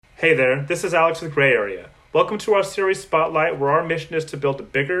Hey there, this is Alex with Gray Area. Welcome to our series Spotlight, where our mission is to build a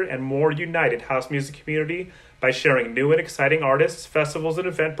bigger and more united house music community by sharing new and exciting artists, festivals, and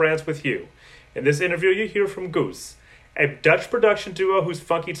event brands with you. In this interview, you hear from Goose, a Dutch production duo whose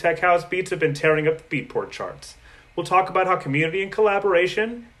funky tech house beats have been tearing up the Beatport charts. We'll talk about how community and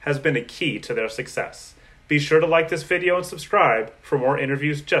collaboration has been a key to their success. Be sure to like this video and subscribe for more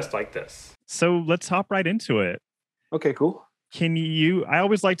interviews just like this. So let's hop right into it. Okay, cool. I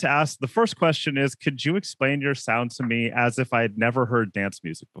always like to ask, the first question is, could you explain your sound to me as if I had never heard dance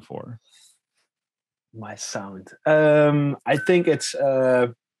music before? My sound. I think it's,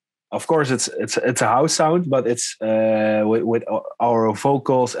 of course, it's a house sound, but it's with our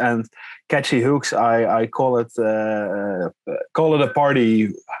vocals and catchy hooks. I call it a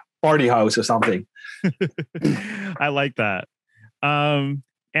party house or something. I like that.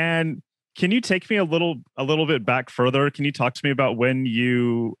 And can you take me a little bit back further? Can you talk to me about when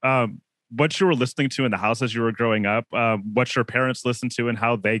what you were listening to in the house as you were growing up, what your parents listened to and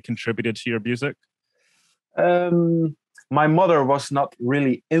how they contributed to your music? My mother was not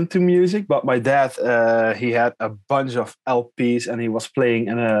really into music, but my dad, he had a bunch of LPs and he was playing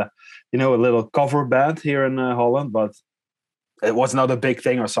in a little cover band here in Holland, but it was not a big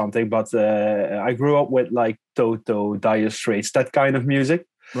thing or something. But I grew up with like Toto, Dire Straits, that kind of music.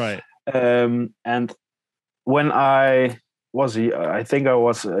 Right. And when I think I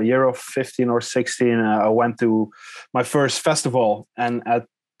was a year of 15 or 16, I went to my first festival. And at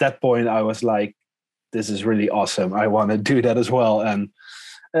that point I was like, this is really awesome. I want to do that as well. And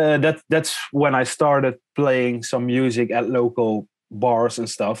that's when I started playing some music at local bars and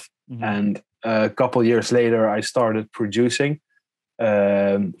stuff. Mm-hmm. And a couple years later, I started producing.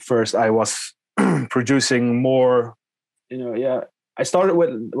 First I was producing more, I started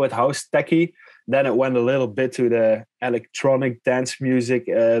with house techie, then it went a little bit to the electronic dance music,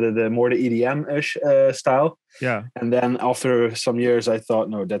 the more the EDM-ish style. Yeah. And then after some years, I thought,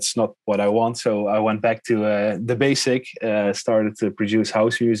 no, that's not what I want. So I went back to the basic, started to produce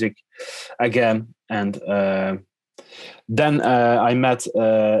house music again. And then I met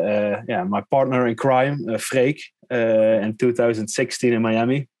my partner in crime, Freek, in 2016 in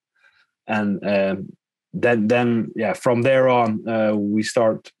Miami. And then from there on we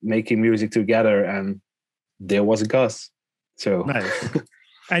start making music together, and there was Gus. So nice.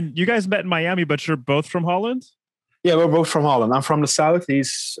 And you guys met in Miami, but you're both from Holland? Yeah, we're both from Holland. I'm from the south,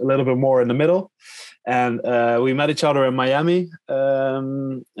 he's a little bit more in the middle, and we met each other in Miami.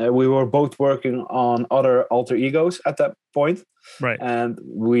 We were both working on other alter egos at that point. Right. And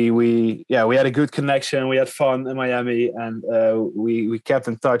we had a good connection. We had fun in Miami, and we kept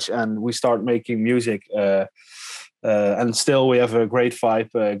in touch, and we started making music. And still we have a great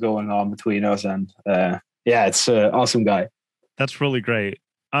vibe going on between us. And it's an awesome guy. That's really great.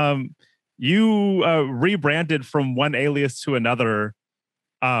 You rebranded from one alias to another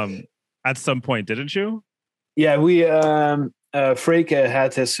at some point, didn't you? Yeah, we Freek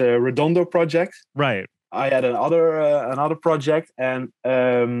had his Redondo project. Right. I had another project, and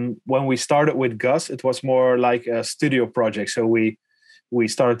when we started with Gus, it was more like a studio project. So we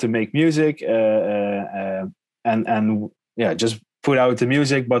started to make music and just put out the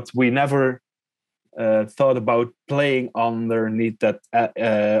music, but we never thought about playing underneath that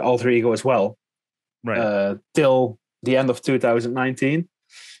alter ego as well. Right. Till the end of 2019.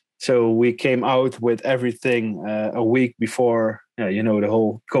 So we came out with everything a week before, the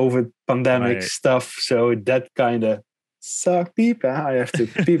whole COVID pandemic stuff. So that kind of sucked. I have to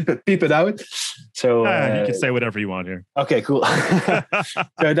peep it out. So you can say whatever you want here. Okay, cool.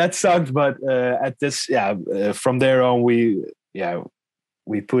 So that sucked, but at this, from there on, we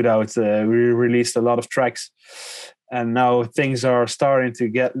put out, we released a lot of tracks, and now things are starting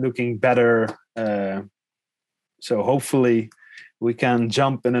to looking better. So hopefully we can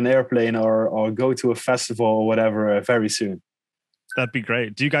jump in an airplane or go to a festival or whatever very soon. That'd be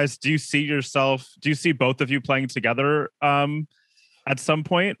great. Do you see both of you playing together at some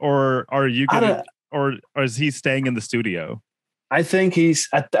point, or are you gonna, or is he staying in the studio? I think he's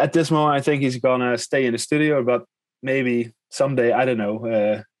at this moment, I think he's gonna stay in the studio, but maybe someday, I don't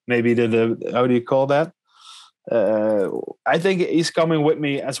know, maybe how do you call that? I think he's coming with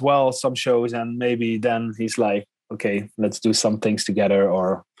me as well, some shows, and maybe then he's like, okay, let's do some things together,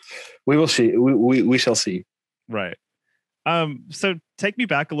 or we will see. We shall see. Right. So take me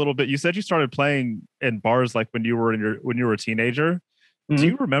back a little bit. You said you started playing in bars like when you were a teenager. Mm-hmm. Do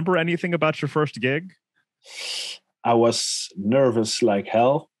you remember anything about your first gig? I was nervous like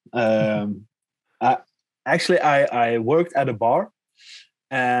hell. I worked at a bar,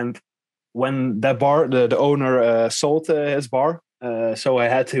 and when that bar, the owner sold his bar, so I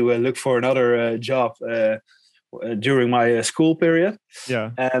had to look for another job during my school period.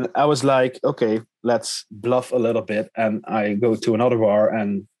 Yeah. And I was like, okay, let's bluff a little bit. And I go to another bar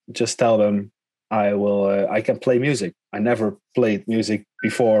and just tell them I can play music. I never played music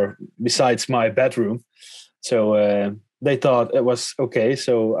before besides my bedroom. So they thought it was okay.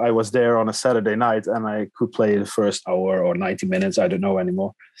 So I was there on a Saturday night and I could play the first hour or 90 minutes. I don't know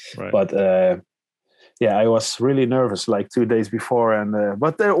anymore. Right. But yeah, I was really nervous like 2 days before, and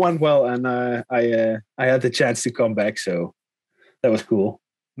but it went well, and I had the chance to come back, so that was cool.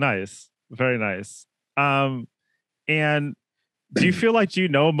 Nice. Very nice. And do you feel like, do you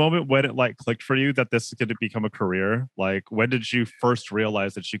know a moment when it like clicked for you that this is going to become a career? Like, when did you first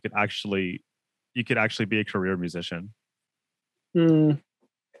realize that you could actually be a career musician? I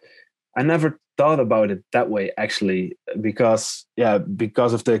never thought about it that way actually, because of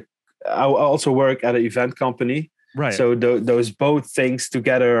the I also work at an event company, Right. so those both things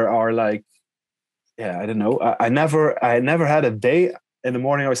together are like, yeah, I don't know. I never had a day in the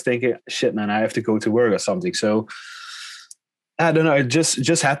morning I was thinking, shit, man, I have to go to work or something. So I don't know. It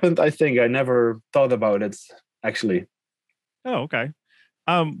just happened. I think I never thought about it actually. Oh, okay.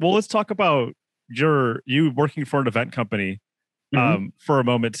 Well, let's talk about you working for an event company for a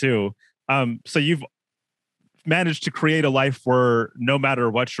moment too. So you've managed to create a life where no matter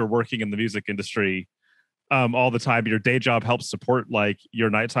what, you're working in the music industry all the time. Your day job helps support like your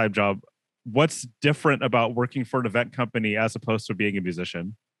nighttime job. What's different about working for an event company as opposed to being a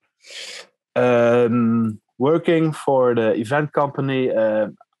musician? Working for the event company,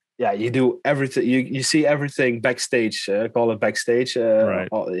 you do everything. You see everything backstage. Call it backstage. Right.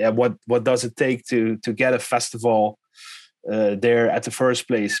 What does it take to get a festival there at the first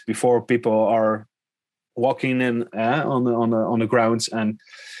place before people are walking in on the grounds, and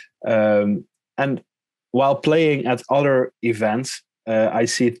while playing at other events, I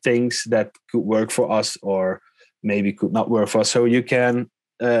see things that could work for us or maybe could not work for us. So you can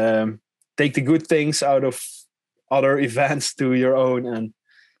take the good things out of other events to your own, and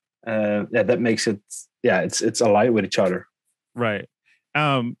that makes it it's aligned with each other. Right.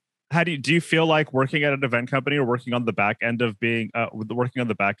 How do you feel like working at an event company or working on the back end of working on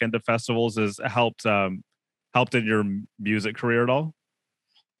the back end of festivals has helped in your music career at all?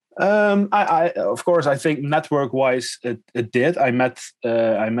 I of course, I think network wise it did. I met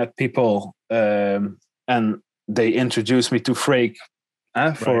people, and they introduced me to Freek,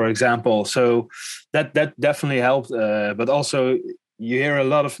 for example. So that definitely helped. But also, you hear a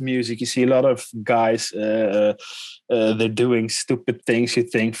lot of music. You see a lot of guys. They're doing stupid things. You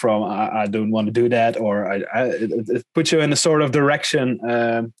think from I don't want to do that, or it puts you in a sort of direction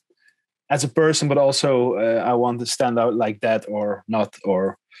as a person. But also, I want to stand out like that or not.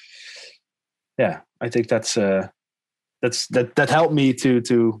 Or I think that helped me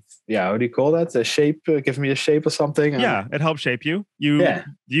to how do you call that? A shape, give me a shape or something. Yeah, it helped shape you.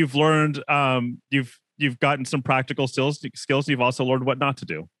 You've learned, you've gotten some practical skills. You've also learned what not to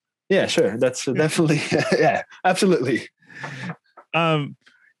do. Yeah, sure. That's definitely, yeah, absolutely.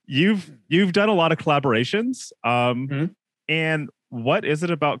 You've done a lot of collaborations. And what is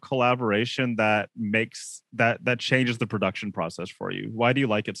it about collaboration that makes that changes the production process for you? Why do you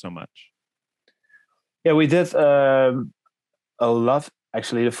like it so much? Yeah, we did a lot.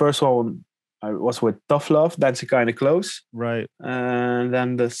 Actually, the first one was with Tough Love, Dancing Kinda Close. Right. And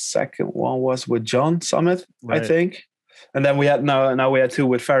then the second one was with John Summit, right. I think. And then we had now we had two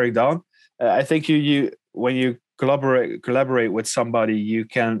with Ferric Dawn. I think you when you collaborate with somebody, you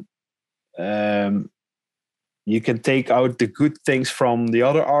can take out the good things from the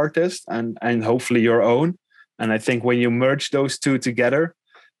other artist and hopefully your own. And I think when you merge those two together,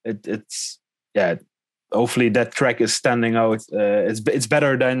 it's hopefully that track is standing out. It's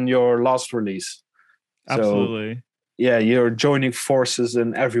better than your last release. Absolutely. So, yeah, you're joining forces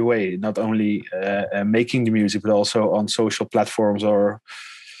in every way, not only making the music, but also on social platforms. Or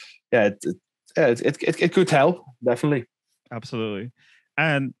it could help, definitely. Absolutely.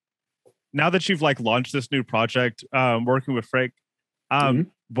 And now that you've like launched this new project, working with Freek,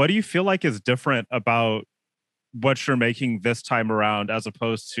 what do you feel like is different about what you're making this time around as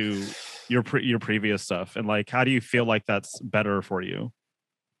opposed to your previous stuff? And like, how do you feel like that's better for you?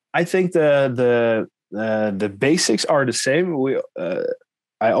 I think the basics are the same.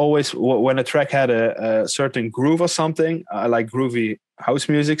 I always, when a track had a certain groove or something, I like groovy house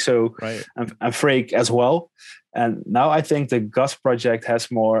music. So right. I'm Freek as well. And now I think the Gus project has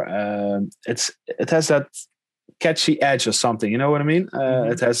more. It has that catchy edge or something. You know what I mean?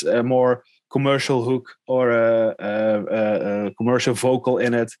 It has a more commercial hook or a commercial vocal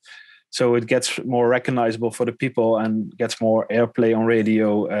in it. so it gets more recognizable for the people and gets more airplay on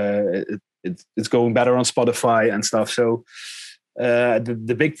radio. It's going better on Spotify and stuff. So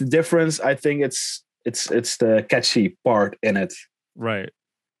the big difference, I think, it's the catchy part in it. Right.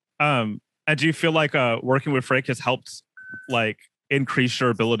 And do you feel like working with Frick has helped like increase your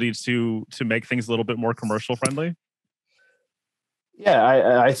ability to make things a little bit more commercial friendly?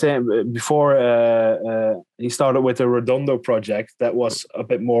 Yeah, I think before he started with the Redondo project, that was a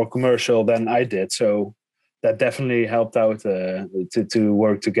bit more commercial than I did. So that definitely helped out to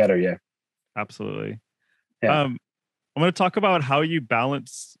work together. Yeah, absolutely. Yeah. I'm going to talk about how you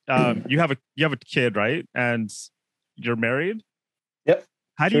balance. You have a kid, right? And you're married. Yep.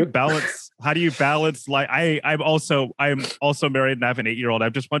 How do you balance? Like I'm also married and I have an 8-year-old.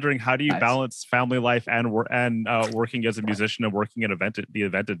 I'm just wondering, how do you balance family life and working as a musician and working in the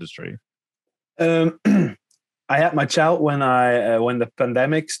event industry? I had my child when the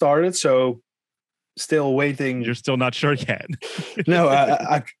pandemic started, so still waiting. You're still not sure yet.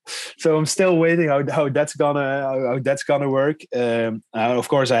 No, so I'm still waiting how that's gonna work. Of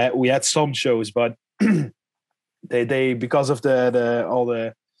course, we had some shows, but they because of all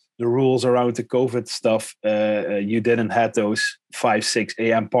the rules around the COVID stuff, you didn't have those 5-6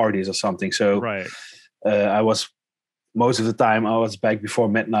 a.m. parties or something. So right. I was most of the time I was back before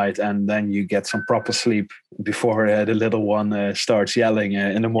midnight, and then you get some proper sleep before the little one starts yelling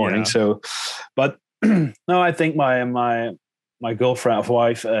in the morning. Yeah. So, but no, I think my girlfriend,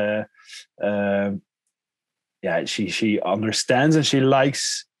 wife, she understands and she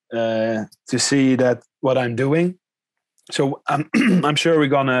likes to see that what I'm doing. So I'm sure we're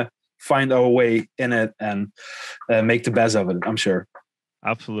gonna find our way in it and make the best of it. I'm sure.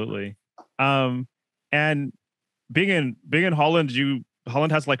 Absolutely. And being in Holland,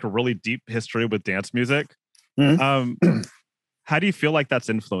 Holland has like a really deep history with dance music. Mm-hmm. How do you feel like that's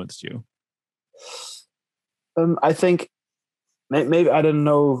influenced you? I think maybe, I don't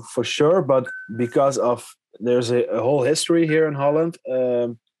know for sure, but because of there's a whole history here in Holland.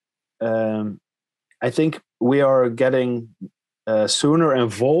 I think we are getting sooner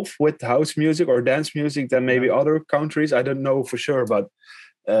involved with house music or dance music than maybe other countries. I don't know for sure, but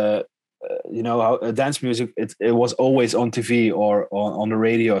how dance music, it was always on TV or on the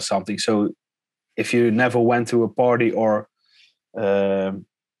radio or something. So if you never went to a party or didn't.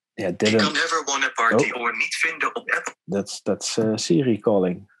 Ik kan never won a party or niet vinden op Apple. That's Siri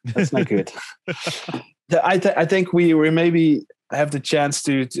calling. That's not good. I think we maybe have the chance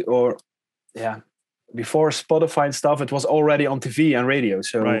to before Spotify and stuff, it was already on TV and radio.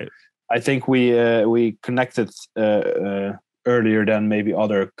 So right. I think we connected earlier than maybe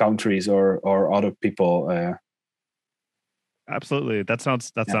other countries or other people. Absolutely, that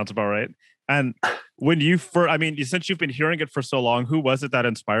sounds about right. And when since you've been hearing it for so long, who was it that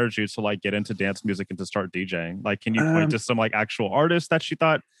inspired you to like get into dance music and to start DJing? Like, can you point to some like actual artists that you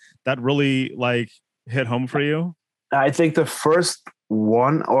thought that really like hit home for you? I think the first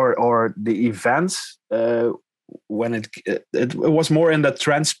one or the events when it was more in the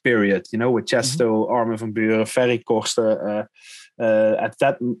trance period, with Chesto, Armin van Buuren, Ferry Korsten. At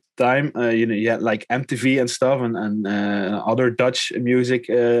that time, you had like MTV and stuff and other Dutch music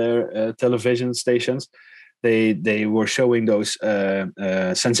television stations. They were showing those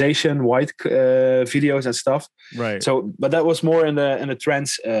Sensation White videos and stuff. Right. So, but that was more in the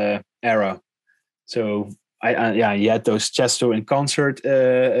trance era. So you had those Chesto in concerts,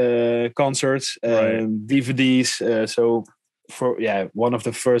 right. DVDs. So one of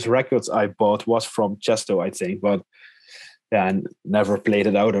the first records I bought was from Chesto, I think, but. Yeah, I never played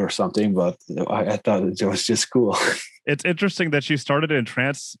it out or something, but I thought it was just cool. It's interesting that you started in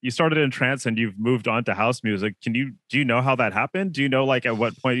trance. You started in trance and you've moved on to house music. Do you know how that happened? Do you know like at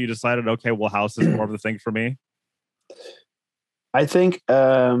what point you decided, okay, well, house is more of the thing for me? I think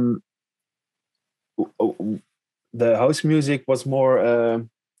the house music was more.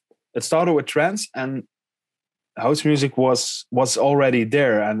 It started with trance, and house music was already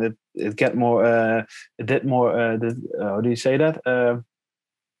there, and it get more it did more how do you say that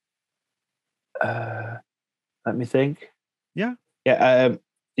let me think. At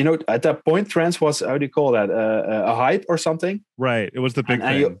that point trance was, how do you call that, a hype or something, right? It was the big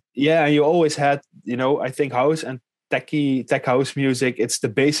thing. And you always had, I think house and tech house music, it's the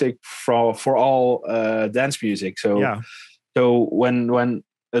basic for all dance music. So when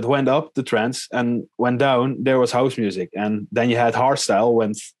it went up, the trance, and went down, there was house music, and then you had hardstyle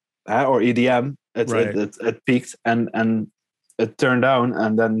or EDM. It peaked and it turned down,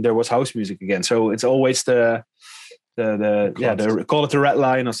 and then there was house music again. So it's always they call it the red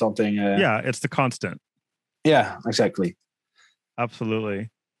line or something. It's the constant. Yeah, exactly. Absolutely.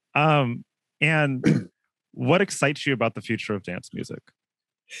 And what excites you about the future of dance music?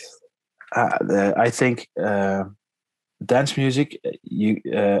 I think dance music,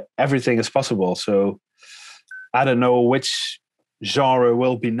 everything is possible. So I don't know which genre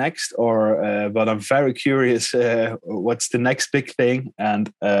will be next, but I'm very curious what's the next big thing.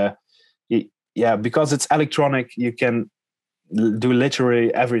 And because it's electronic, you can do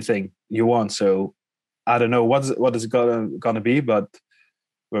literally everything you want. So I don't know what is gonna be, but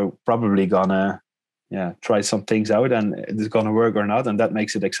we're probably gonna try some things out, and it's gonna work or not, and that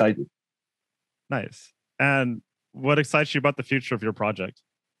makes it exciting. Nice. And what excites you about the future of your project?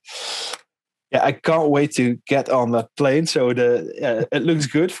 Yeah, I can't wait to get on that plane. So it looks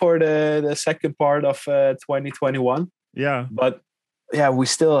good for the second part of 2021. Yeah, but we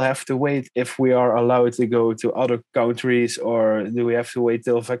still have to wait if we are allowed to go to other countries, or do we have to wait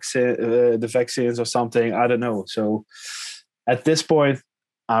till the vaccines or something? I don't know. So at this point,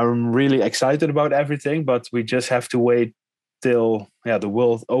 I'm really excited about everything, but we just have to wait till the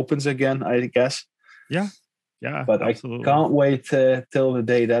world opens again, I guess. Yeah, but absolutely. I can't wait till the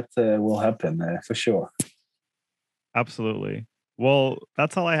day that will happen for sure. Absolutely. Well,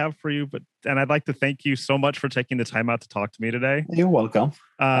 that's all I have for you. And I'd like to thank you so much for taking the time out to talk to me today. You're welcome.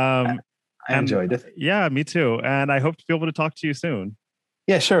 I enjoyed it. Yeah, me too. And I hope to be able to talk to you soon.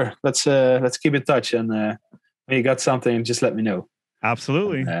 Yeah, sure. Let's keep in touch. And when you got something, just let me know.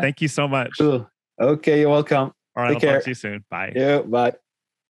 Absolutely. Thank you so much. Cool. Okay, you're welcome. All right, I'll talk to you soon. Bye. Yeah, bye.